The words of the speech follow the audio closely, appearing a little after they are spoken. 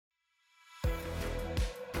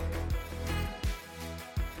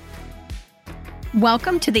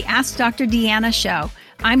Welcome to the Ask Dr. Deanna show.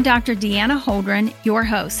 I'm Dr. Deanna Holdren, your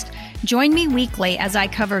host. Join me weekly as I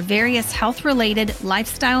cover various health-related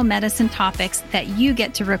lifestyle medicine topics that you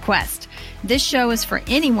get to request. This show is for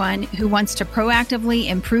anyone who wants to proactively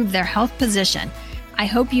improve their health position. I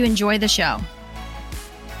hope you enjoy the show.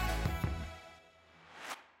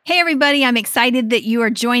 Hey, everybody. I'm excited that you are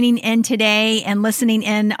joining in today and listening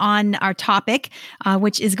in on our topic,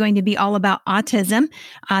 which is going to be all about autism.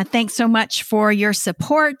 Thanks so much for your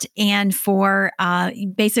support and for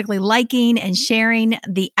basically liking and sharing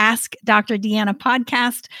the Ask Dr. Deanna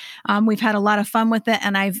podcast. We've had a lot of fun with it,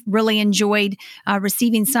 and I've really enjoyed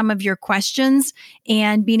receiving some of your questions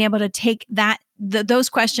and being able to take those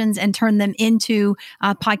questions and turn them into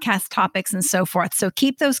podcast topics and so forth. So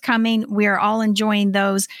keep those coming. We are all enjoying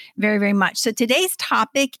those very, very much. So today's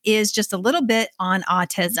topic is just a little bit on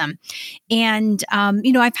autism. And,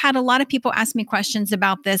 I've had a lot of people ask me questions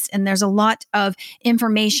about this, and there's a lot of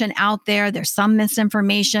information out there. There's some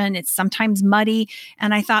misinformation. It's sometimes muddy.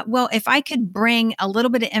 And I thought, well, if I could bring a little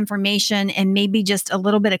bit of information and maybe just a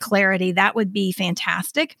little bit of clarity, that would be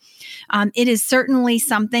fantastic. It is certainly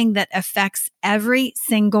something that affects every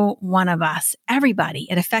single one of us, everybody.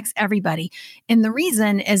 It affects everybody. And the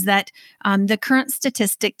reason is that the current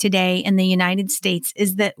statistic today in the United States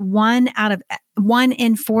is that 1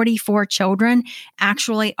 in 44 children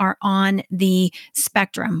actually are on the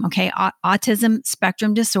spectrum, autism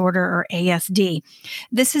spectrum disorder, or ASD.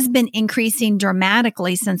 This has been increasing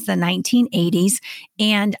dramatically since the 1980s.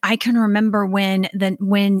 And I can remember when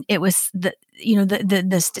it was the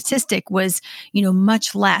statistic was,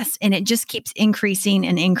 much less, and it just keeps increasing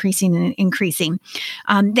and increasing and increasing.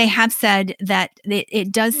 They have said that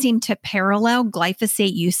it does seem to parallel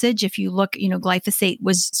glyphosate usage. If you look, glyphosate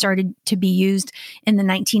was started to be used in the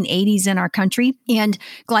 1980s in our country. And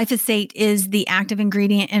glyphosate is the active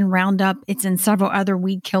ingredient in Roundup. It's in several other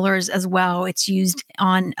weed killers as well. It's used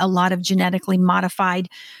on a lot of genetically modified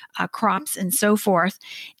crops and so forth.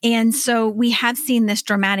 And so we have seen this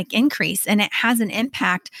dramatic increase, and it has an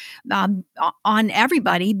impact on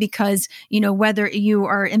everybody because, whether you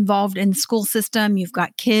are involved in the school system, you've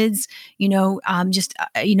got kids,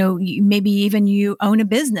 maybe even you own a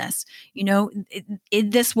business,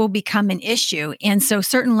 this will become an issue. And so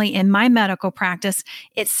certainly in my medical practice,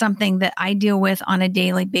 it's something that I deal with on a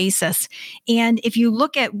daily basis. And if you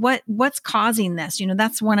look at what's causing this,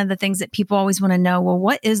 that's one of the things that people always want to know. Well,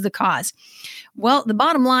 what is the cause? Well, the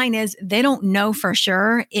bottom line is they don't know for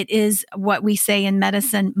sure. It is what we say in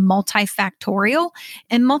medicine, multifactorial.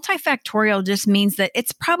 And multifactorial just means that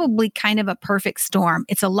it's probably kind of a perfect storm.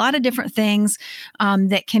 It's a lot of different things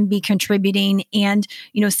that can be contributing. And,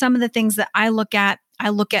 some of the things that I look at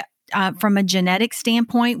from a genetic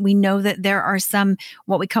standpoint. We know that there are some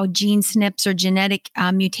what we call gene SNPs or genetic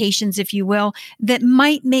mutations, if you will, that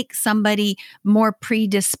might make somebody more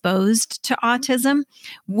predisposed to autism.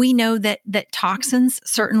 We know that toxins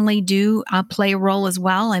certainly do play a role as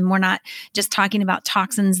well. And we're not just talking about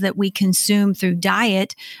toxins that we consume through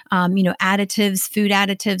diet, additives, food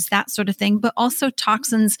additives, that sort of thing, but also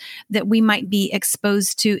toxins that we might be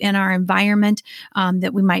exposed to in our environment,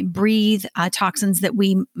 that we might breathe, toxins that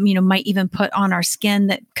we, might even put on our skin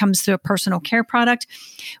that comes through a personal care product.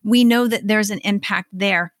 We know that there's an impact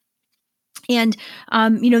there. And,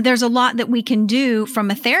 there's a lot that we can do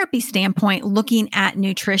from a therapy standpoint, looking at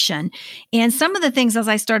nutrition. And some of the things, as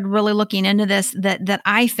I started really looking into this, that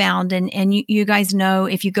I found, and you guys know,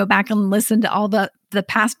 if you go back and listen to all the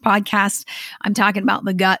past podcasts, I'm talking about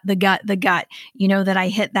the gut, that I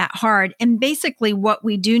hit that hard. And basically what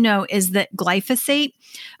we do know is that glyphosate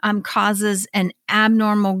causes an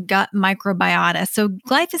abnormal gut microbiota. So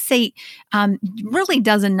glyphosate really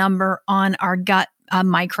does a number on our gut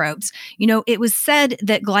microbes. It was said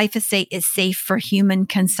that glyphosate is safe for human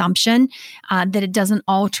consumption, that it doesn't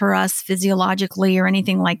alter us physiologically or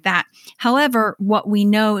anything like that. However, what we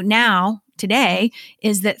know now today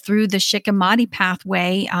is that through the Shikimadi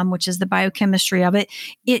pathway, which is the biochemistry of it,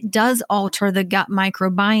 it does alter the gut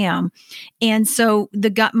microbiome. And so the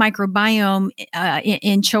gut microbiome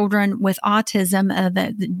in children with autism,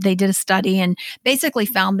 they did a study and basically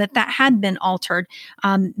found that had been altered.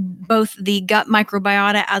 Both the gut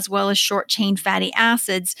microbiota as well as short-chain fatty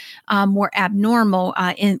acids were abnormal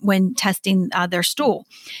when testing their stool.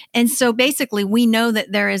 And so basically we know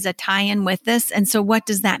that there is a tie-in with this. And so what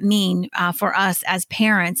does that mean for us as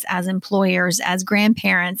parents, as employers, as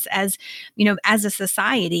grandparents, as as a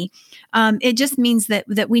society. It just means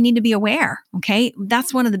that we need to be aware. Okay,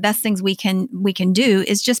 that's one of the best things we can do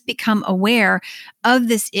is just become aware of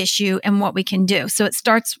this issue and what we can do. So it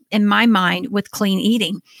starts in my mind with clean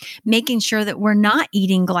eating, making sure that we're not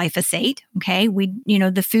eating glyphosate. Okay,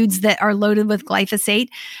 the foods that are loaded with glyphosate,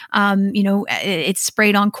 it's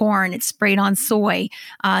sprayed on corn, it's sprayed on soy.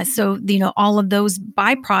 So all of those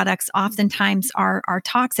byproducts oftentimes are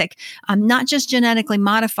toxic, not just genetically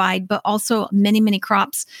modified, but also many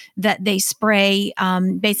crops that they spray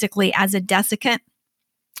basically as a desiccant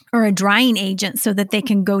or a drying agent so that they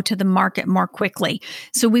can go to the market more quickly.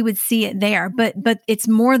 So we would see it there, but it's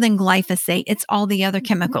more than glyphosate. It's all the other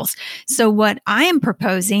chemicals. So what I am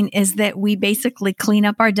proposing is that we basically clean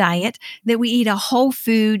up our diet, that we eat a whole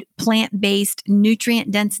food, plant-based,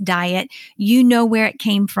 nutrient-dense diet. You know where it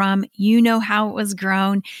came from. You know how it was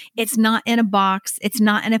grown. It's not in a box. It's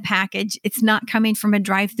not in a package. It's not coming from a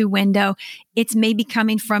drive-through window. It's maybe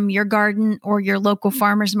coming from your garden or your local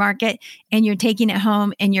farmer's market, and you're taking it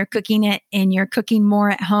home and you're cooking it and you're cooking more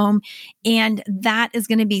at home. And that is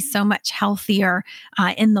going to be so much healthier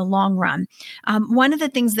in the long run. One of the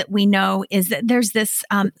things that we know is that there's this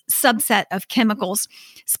subset of chemicals,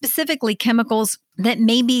 specifically chemicals that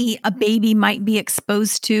maybe a baby might be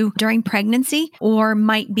exposed to during pregnancy or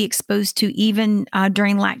might be exposed to even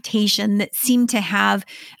during lactation, that seem to have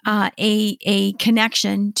a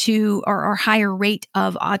connection to or higher rate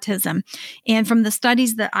of autism. And from the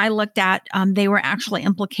studies that I looked at, they were actually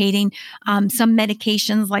implicating some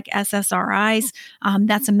medications like SSRIs.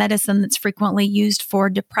 That's a medicine that's frequently used for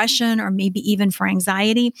depression or maybe even for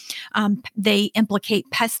anxiety. They implicate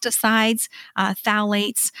pesticides,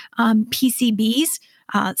 phthalates, PCBs,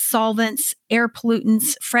 solvents, air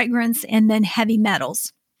pollutants, fragrance, and then heavy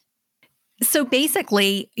metals. So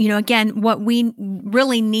basically, again, what we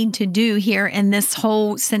really need to do here in this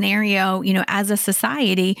whole scenario, as a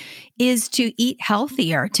society, is to eat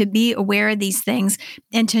healthier, to be aware of these things,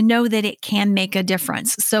 and to know that it can make a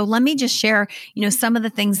difference. So let me just share, some of the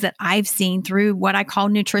things that I've seen through what I call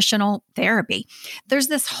nutritional therapy. There's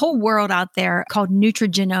this whole world out there called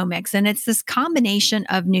nutrigenomics, and it's this combination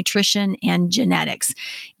of nutrition and genetics.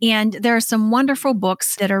 And there are some wonderful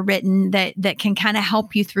books that are written that can kind of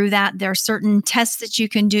help you through that. There are certain tests that you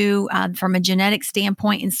can do from a genetic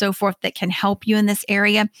standpoint and so forth that can help you in this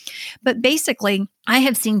area. But basically, I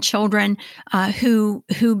have seen children who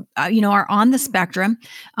are on the spectrum,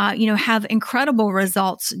 have incredible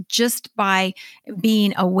results just by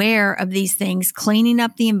being aware of these things, cleaning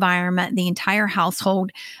up the environment, the entire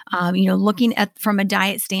household, looking at from a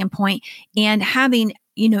diet standpoint, and having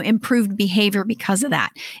improved behavior because of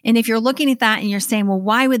that. And if you're looking at that and you're saying, well,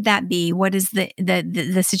 why would that be? What is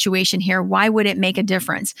the situation here? Why would it make a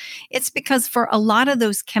difference? It's because for a lot of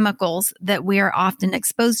those chemicals that we are often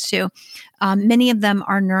exposed to, many of them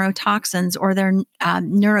are neurotoxins or they're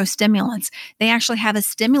neurostimulants. They actually have a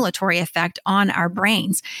stimulatory effect on our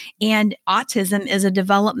brains. And autism is a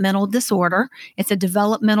developmental disorder. It's a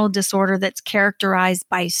developmental disorder that's characterized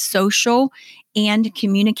by social and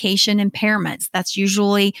communication impairments. That's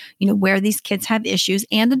usually, where these kids have issues,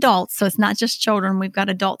 and adults. So it's not just children. We've got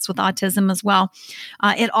adults with autism as well.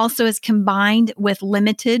 It also is combined with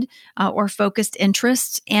limited or focused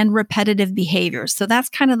interests and repetitive behaviors. So that's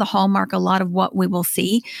kind of the hallmark, a lot of what we will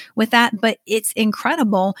see with that. But it's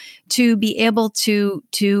incredible to be able to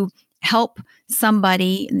help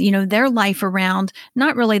somebody, their life around,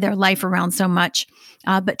 not really their life around so much,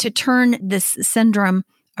 but to turn this syndrome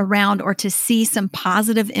around or to see some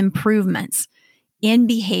positive improvements in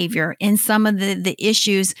behavior, in some of the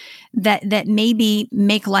issues that maybe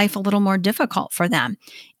make life a little more difficult for them.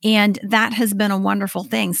 And that has been a wonderful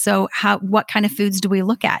thing. So what kind of foods do we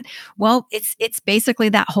look at? Well, it's basically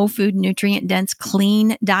that whole food, nutrient dense,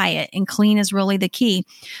 clean diet. And clean is really the key.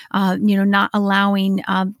 Not allowing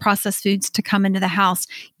processed foods to come into the house,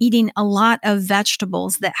 eating a lot of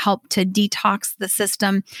vegetables that help to detox the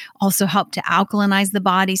system, also help to alkalinize the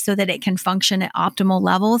body so that it can function at optimal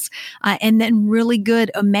levels. And then really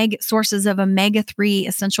good sources of omega-3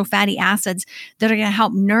 essential fatty acids that are going to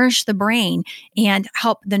help nourish the brain and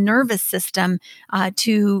help the nervous system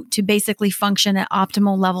to basically function at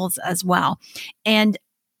optimal levels as well. And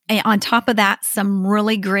on top of that, some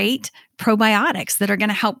really great probiotics that are going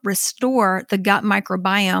to help restore the gut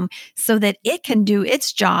microbiome so that it can do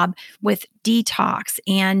its job with detox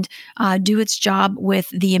and do its job with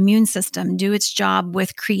the immune system, do its job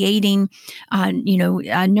with creating,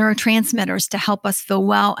 neurotransmitters to help us feel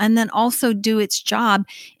well, and then also do its job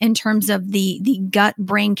in terms of the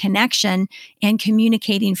gut-brain connection and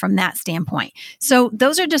communicating from that standpoint. So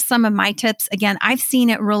those are just some of my tips. Again, I've seen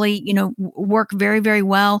it really, work very, very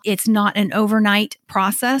well. It's not an overnight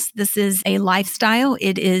process. This is a lifestyle.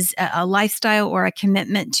 It is a lifestyle or a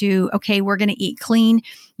commitment to, okay, we're going to eat clean.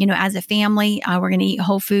 As a family, we're going to eat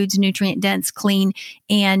whole foods, nutrient dense, clean,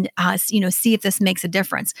 and see if this makes a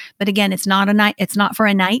difference. But again, it's not a night. It's not for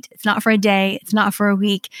a night. It's not for a day. It's not for a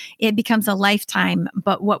week. It becomes a lifetime.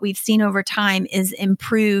 But what we've seen over time is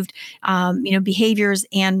improved, behaviors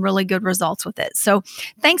and really good results with it. So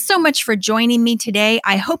thanks so much for joining me today.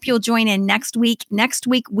 I hope you'll join in next week. Next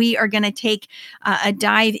week, we are going to take a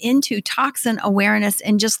dive into toxin awareness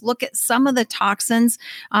and just look at some of the toxins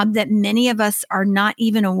that many of us are not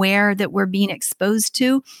even aware that we're being exposed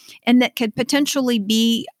to, and that could potentially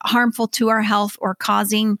be harmful to our health or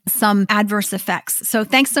causing some adverse effects. So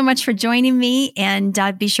thanks so much for joining me, and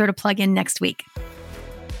be sure to plug in next week.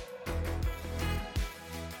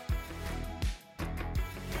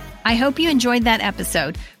 I hope you enjoyed that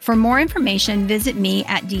episode. For more information, visit me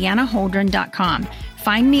at deannaholdren.com.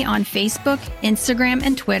 Find me on Facebook, Instagram,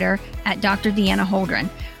 and Twitter at Dr. Deanna Holdren.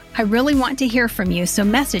 I really want to hear from you, so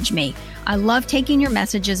message me. I love taking your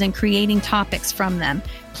messages and creating topics from them.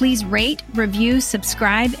 Please rate, review,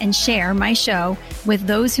 subscribe, and share my show with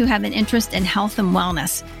those who have an interest in health and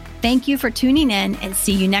wellness. Thank you for tuning in, and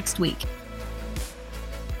see you next week.